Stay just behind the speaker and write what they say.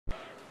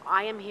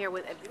I am here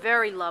with a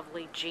very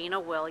lovely Gina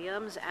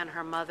Williams and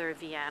her mother,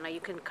 Vienna. You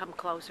can come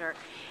closer.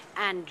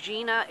 And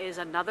Gina is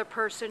another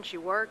person. She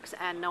works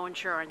and no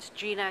insurance.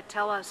 Gina,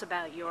 tell us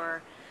about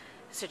your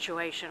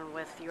situation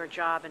with your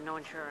job and no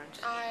insurance.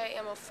 I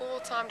am a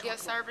full-time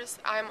guest service.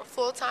 I am a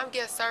full-time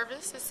guest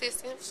service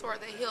assistant for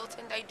the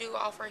Hilton. They do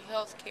offer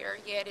health care,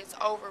 yet it's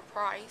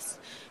overpriced,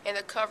 and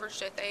the coverage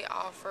that they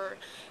offer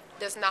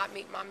does not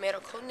meet my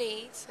medical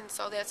needs, and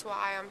so that's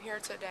why I'm here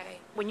today.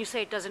 When you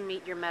say it doesn't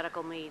meet your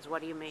medical needs,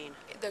 what do you mean?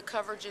 The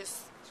coverage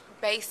is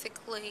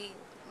basically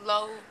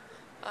low,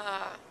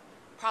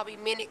 probably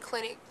minute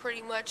clinic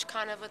pretty much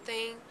kind of a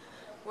thing,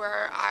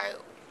 where I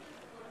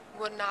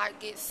would not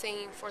get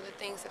seen for the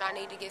things that I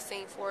need to get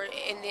seen for,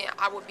 and then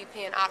I would be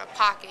paying out of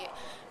pocket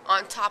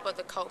on top of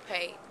the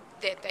copay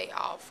that they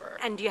offer.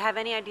 And do you have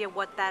any idea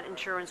what that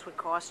insurance would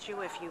cost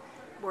you if you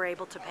were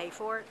able to pay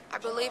for it? I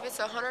believe it's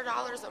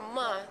 $100 a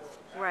month.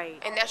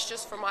 Right. And that's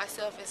just for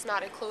myself. It's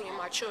not including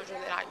my children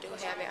that I do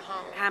have at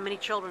home. How many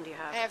children do you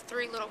I have? have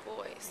 3 little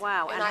boys.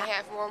 Wow. And I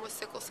have one with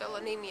sickle cell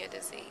anemia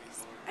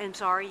disease. I'm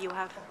sorry, you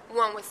have?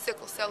 One with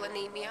sickle cell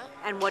anemia.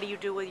 And what do you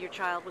do with your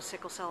child with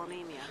sickle cell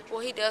anemia? Well,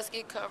 he does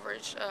get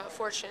coverage,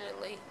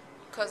 fortunately,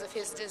 because of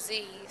his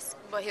disease,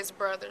 but his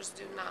brothers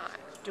do not.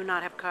 Do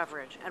not have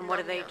coverage. And what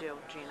No, do they ma'am. do,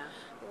 Gina?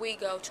 We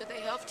go to the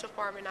health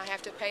department. I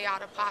have to pay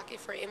out of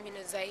pocket for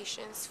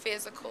immunizations,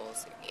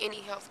 physicals, any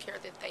health care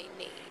that they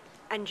need.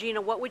 And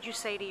Gina, what would you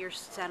say to your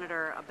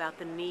senator about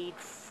the need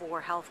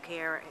for health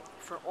care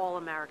for all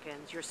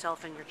Americans,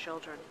 yourself and your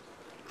children?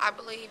 I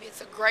believe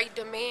it's a great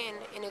demand,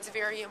 and it's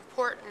very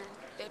important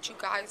that you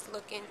guys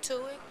look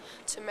into it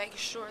to make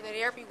sure that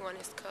everyone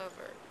is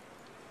covered.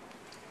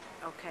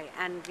 Okay,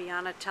 and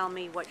Vienna, tell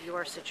me what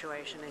your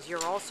situation is.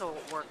 You're also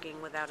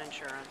working without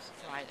insurance.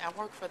 Right. I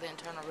work for the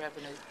Internal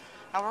Revenue.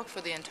 I work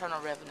for the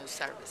Internal Revenue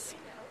Service,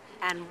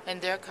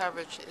 And their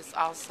coverage is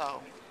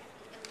also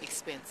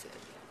expensive.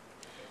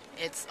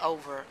 It's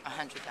over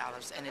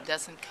 $100, and it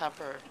doesn't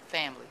cover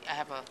family. I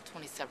have a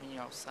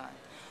 27-year-old son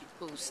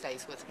who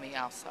stays with me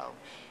also,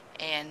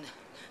 and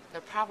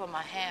the problem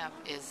I have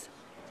is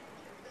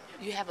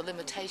you have a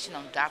limitation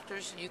on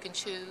doctors you can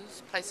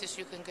choose, places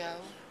you can go,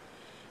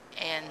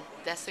 and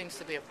that seems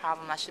to be a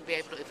problem. I should be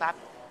able to, if I'm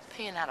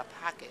paying out of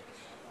pocket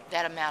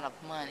that amount of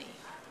money,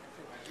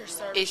 Your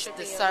service should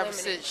the be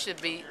services unlimited.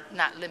 should be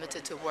not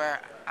limited to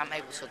where I'm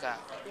able to go.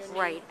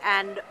 right,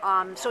 and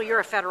so you're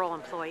a federal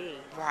employee.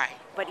 Right.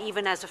 But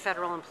even as a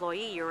federal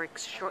employee, your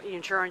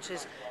insurance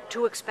is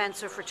too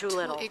expensive for too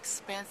little. Too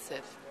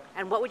expensive.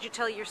 And what would you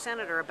tell your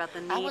senator about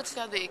the need? I would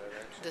tell the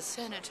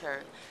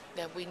senator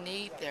that we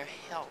need their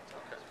help,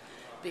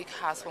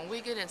 because when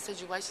we get in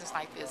situations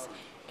like this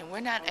and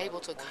we're not able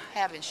to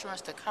have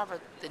insurance to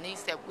cover the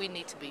needs that we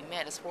need to be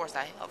met as far as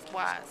our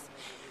health-wise,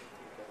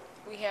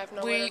 We have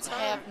no we other time.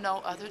 have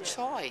no other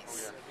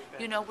choice.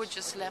 You know, we're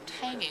just left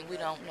hanging. We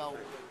don't know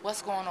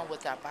what's going on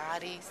with our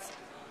bodies,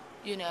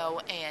 you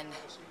know, and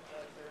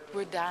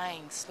we're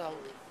dying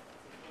slowly.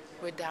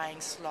 We're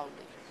dying slowly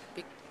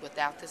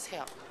without this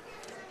help.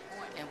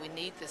 And we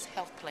need this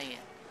health plan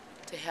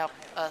to help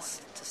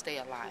us to stay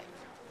alive.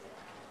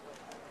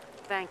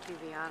 Thank you,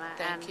 Vienna.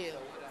 Thank and you.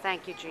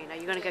 Thank you, Gina.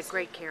 You're going to get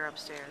great care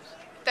upstairs.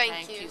 Thank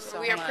Thank you. you so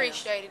We much.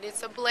 appreciate it.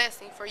 It's a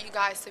blessing for you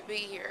guys to be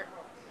here,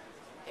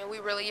 and we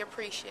really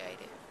appreciate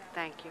it.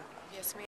 Thank you. Yes, ma'am.